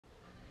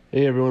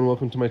Hey everyone,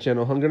 welcome to my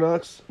channel Hunger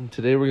Knocks. And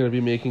today we're going to be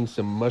making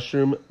some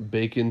mushroom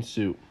bacon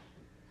soup.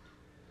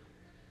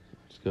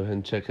 Let's go ahead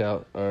and check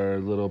out our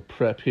little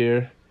prep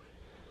here.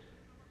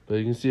 But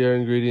you can see our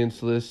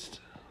ingredients list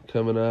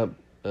coming up.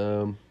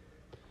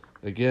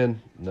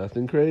 Again,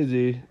 nothing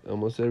crazy.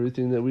 Almost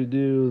everything that we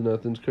do,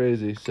 nothing's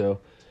crazy.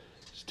 So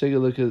just take a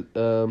look at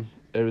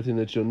everything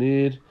that you'll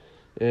need.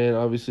 And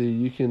obviously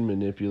you can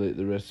manipulate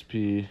the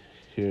recipe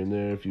here and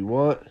there if you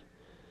want.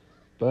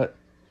 But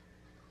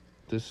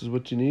this is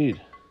what you need.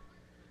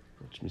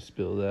 Watch me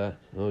spill that.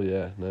 Oh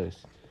yeah, nice.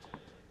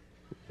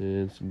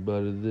 And some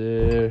butter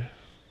there.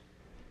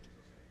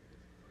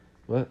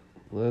 But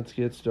let's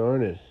get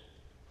started.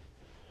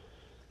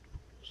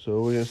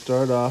 So we're gonna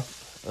start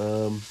off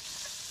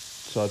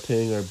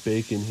sauteing our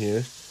bacon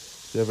here.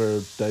 We have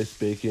our diced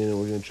bacon, and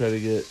we're gonna try to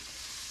get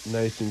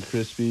nice and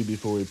crispy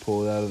before we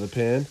pull it out of the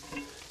pan.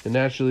 And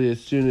naturally,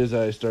 as soon as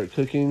I start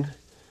cooking,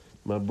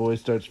 my boy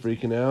starts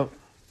freaking out.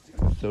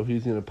 So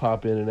he's gonna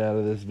pop in and out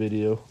of this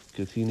video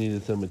because he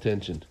needed some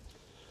attention.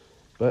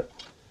 But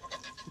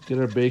get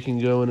our bacon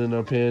going in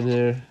our pan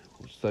there.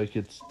 Looks like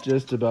it's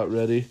just about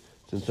ready.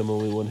 Since I'm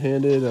only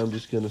one-handed, I'm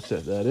just going to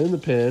set that in the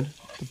pan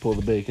to pull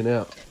the bacon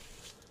out.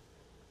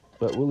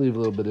 But we'll leave a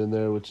little bit in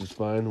there, which is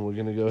fine. We're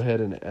going to go ahead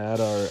and add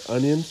our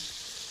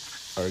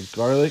onions, our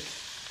garlic,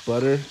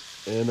 butter,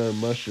 and our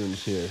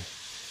mushrooms here.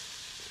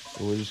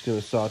 And we're just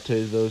going to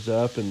saute those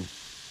up and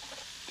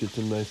get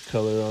some nice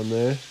color on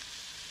there.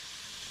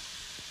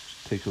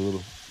 Take a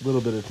little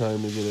bit of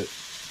time to get it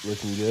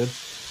looking good.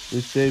 We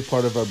save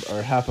part of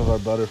our half of our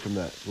butter from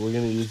that. We're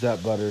going to use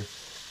that butter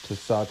to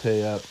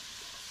saute up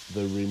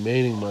the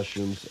remaining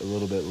mushrooms a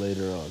little bit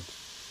later on.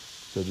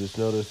 So just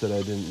notice that I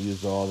didn't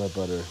use all that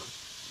butter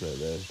right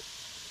then.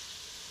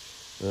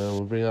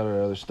 We'll bring out our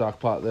other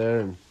stock pot there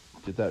and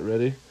get that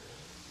ready.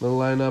 I'm going to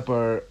line up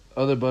our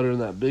other butter in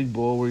that big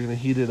bowl. We're going to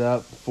heat it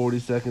up 40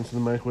 seconds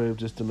in the microwave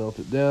just to melt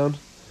it down.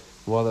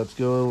 While that's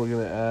going, we're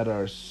going to add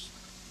our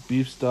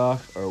beef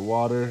stock, our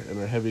water, and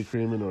our heavy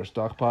cream into our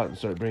stock pot and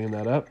start bringing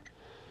that up.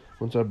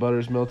 Once our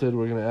butter's melted,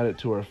 we're going to add it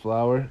to our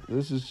flour.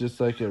 This is just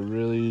like a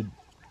really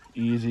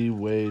easy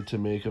way to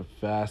make a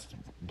fast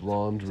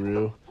blonde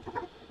roux.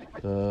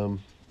 So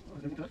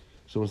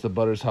once the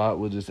butter's hot,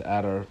 we'll just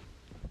add our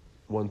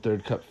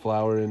 1/3 cup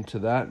flour into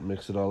that and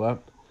mix it all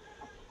up.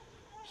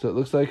 So it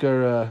looks like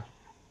our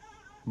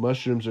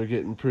mushrooms are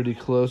getting pretty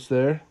close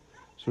there.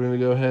 So we're going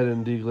to go ahead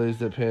and deglaze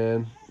the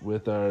pan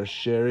with our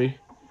sherry.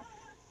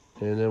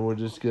 And then we're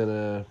just going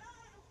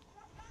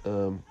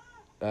to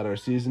add our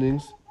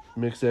seasonings.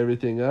 Mix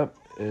everything up,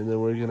 and then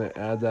we're going to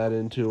add that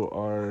into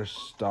our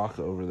stock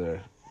over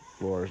there,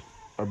 or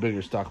our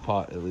bigger stock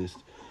pot at least.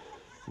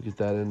 Get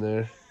that in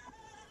there.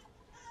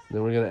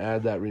 Then we're going to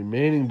add that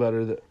remaining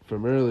butter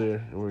from earlier,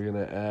 and we're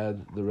going to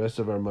add the rest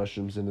of our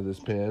mushrooms into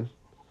this pan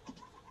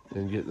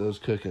and get those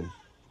cooking.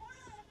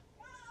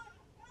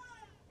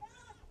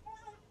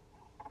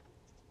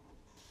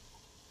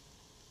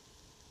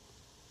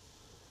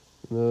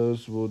 And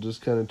those will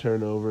just kind of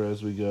turn over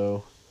as we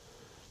go.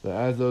 But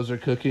as those are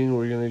cooking,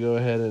 we're going to go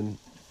ahead and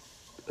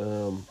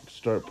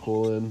start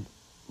pulling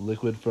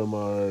liquid from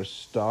our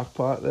stock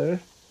pot there.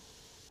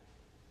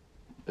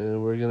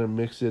 And we're going to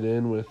mix it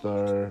in with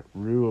our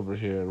roux over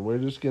here. And we're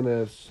just going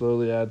to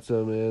slowly add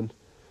some in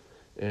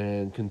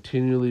and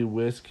continually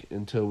whisk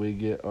until we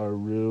get our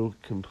roux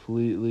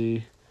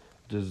completely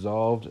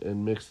dissolved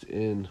and mixed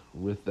in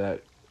with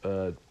that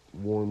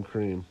warm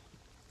cream.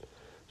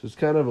 So it's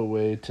kind of a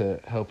way to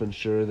help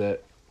ensure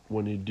that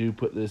when you do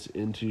put this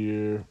into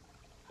your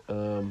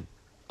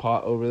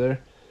pot over there,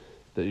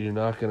 that you're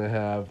not going to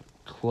have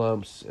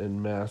clumps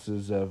and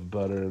masses of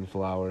butter and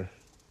flour.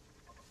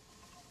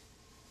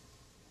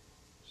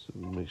 So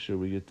make sure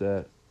we get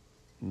that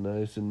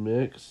nice and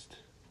mixed.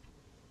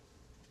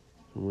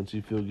 And once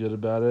you feel good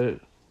about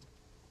it,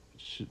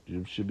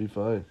 you should be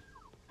fine.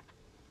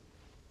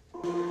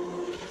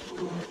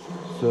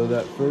 So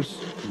that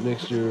first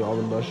mixture, all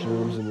the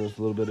mushrooms and this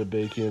little bit of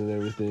bacon and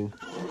everything,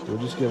 we're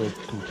just going to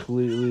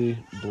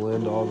completely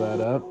blend all that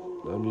up.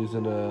 I'm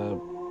using a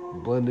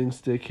blending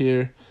stick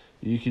here.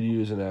 You could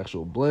use an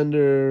actual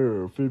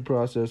blender or food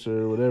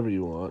processor, whatever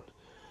you want.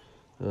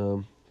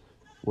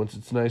 Once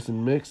it's nice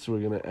and mixed, we're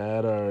going to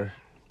add our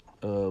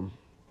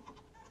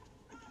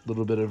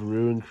little bit of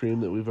roux and cream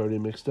that we've already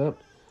mixed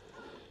up.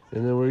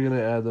 And then we're going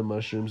to add the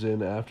mushrooms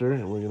in after,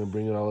 and we're going to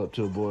bring it all up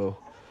to a boil.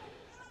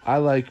 I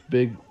like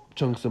big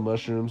chunks of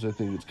mushrooms. I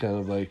think it's kind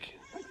of like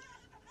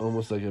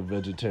almost like a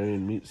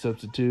vegetarian meat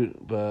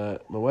substitute, but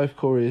my wife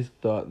Corey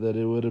thought that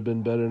it would have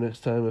been better next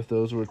time if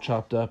those were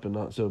chopped up and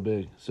not so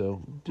big.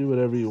 So do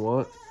whatever you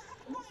want,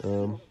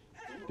 and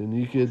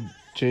you could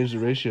change the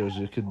ratios.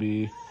 It could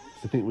be,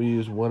 I think we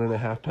use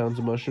 1.5 pounds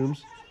of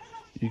mushrooms.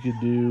 You could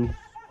do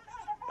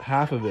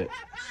half of it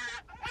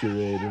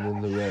pureed and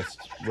then the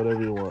rest,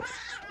 whatever you want.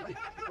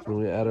 Then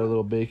we add our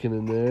little bacon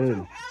in there,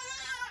 and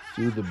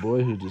see the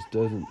boy who just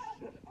doesn't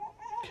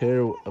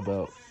care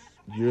about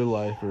your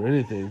life or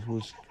anything.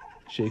 We'll just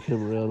shake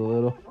him around a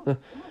little.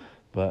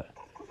 But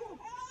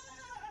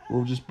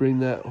We'll just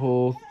bring that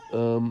whole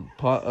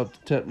pot up to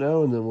temp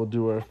now, and then we'll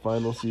do our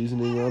final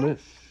seasoning on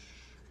it.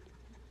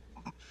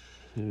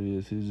 Here he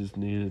is. He just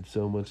needed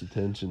so much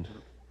attention.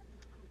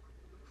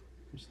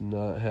 Just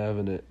not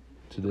having it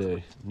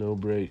today. No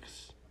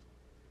breaks.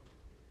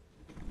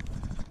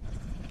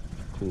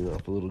 Clean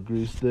off a little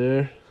grease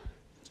there.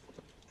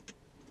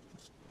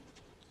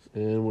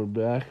 And we're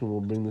back, and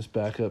we'll bring this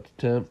back up to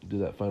temp. Do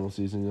that final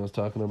seasoning I was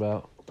talking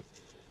about.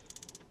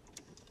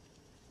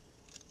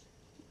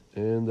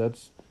 And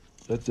that's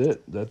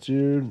it. That's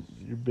your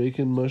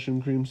bacon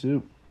mushroom cream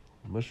soup.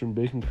 Mushroom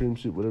bacon cream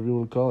soup, whatever you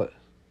want to call it.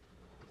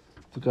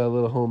 It's got a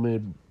little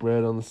homemade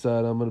bread on the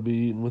side I'm going to be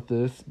eating with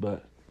this,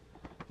 but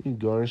you can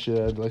garnish it.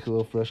 Add like a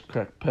little fresh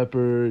cracked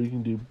pepper. You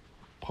can do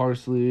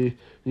parsley.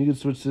 You can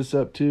switch this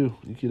up too.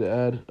 You could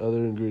add other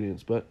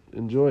ingredients, but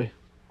enjoy.